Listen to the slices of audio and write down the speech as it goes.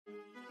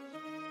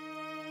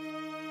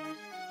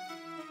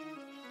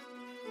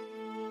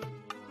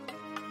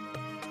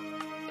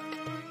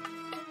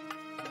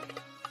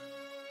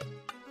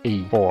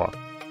e4,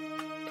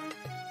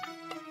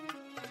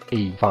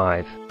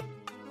 e5,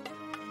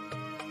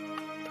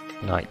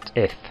 knight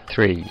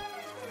f3,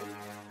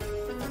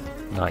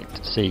 knight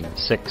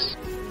c6,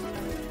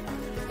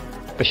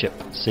 bishop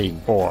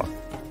c4,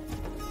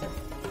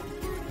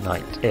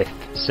 knight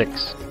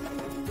f6,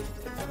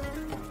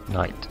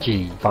 knight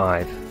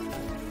g5,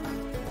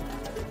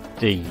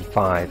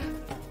 d5,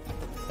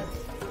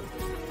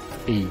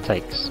 e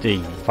takes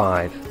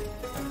d5,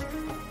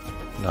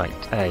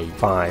 knight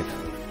a5,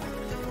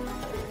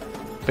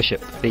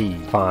 bishop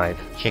b5,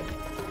 check,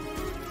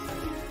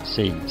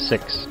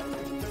 c6,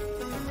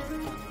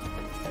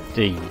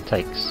 d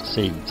takes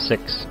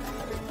c6,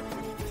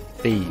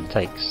 b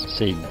takes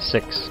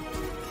c6,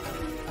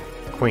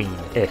 queen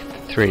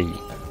f3,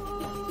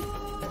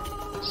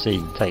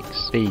 c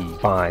takes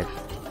b5,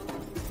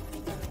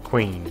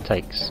 queen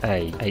takes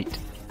a8,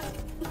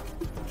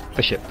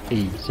 bishop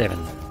e7,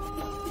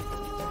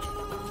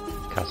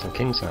 castle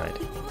kingside,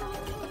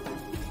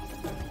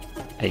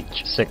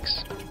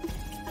 h6,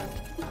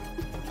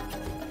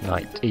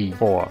 knight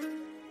e4,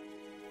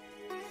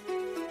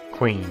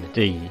 queen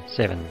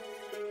d7,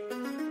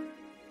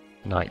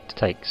 knight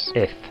takes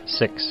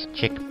f6,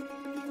 check,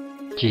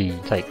 g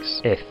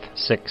takes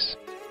f6,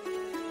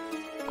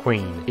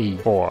 queen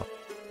e4,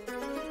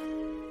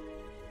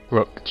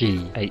 rook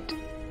g8,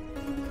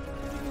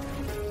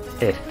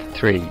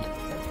 f3,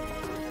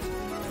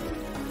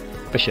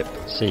 bishop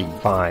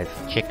c5,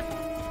 check,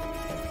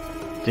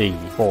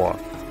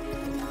 d4,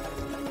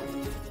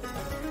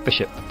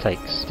 bishop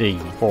takes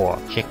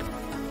d4, check,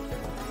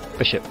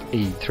 bishop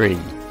e3,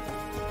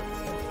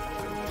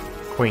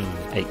 queen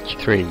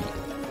h3,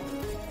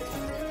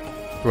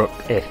 rook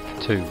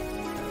f2,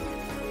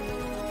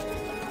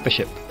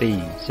 bishop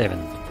b7,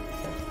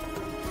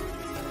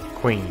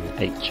 queen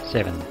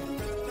h7,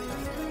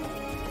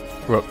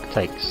 rook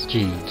takes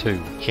g2,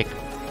 check,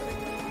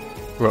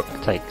 rook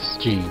takes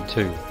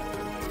g2,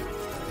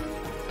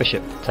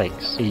 bishop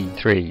takes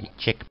e3,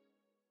 check,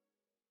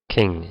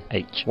 king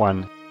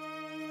h1,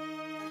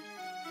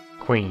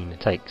 queen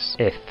takes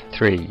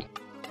f3,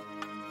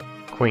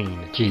 queen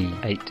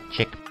g8,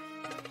 check,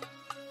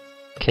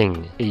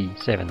 king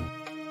e7,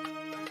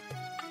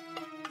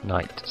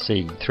 knight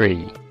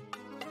c3,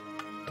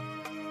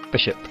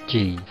 bishop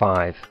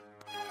g5,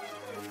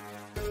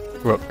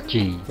 rook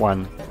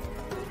g1,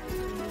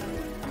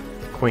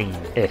 queen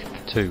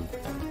f2,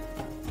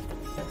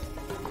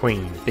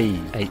 queen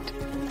b8,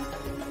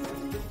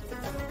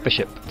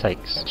 bishop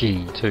takes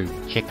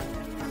g2, check,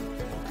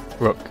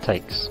 rook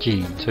takes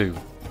g2,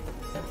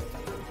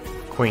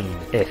 queen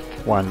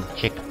f1,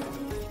 check,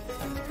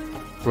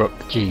 rook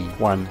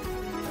g1,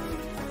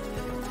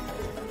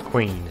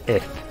 queen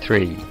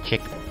f3,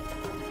 check,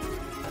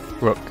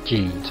 rook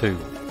g2,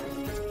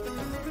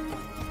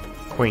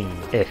 queen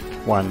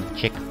f1,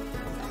 check,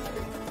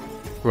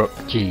 rook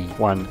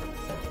g1,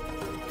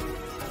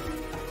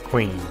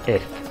 queen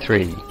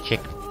f3,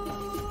 check,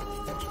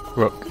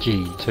 rook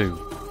g2,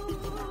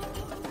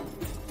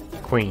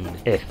 queen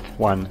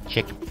f1,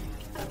 check,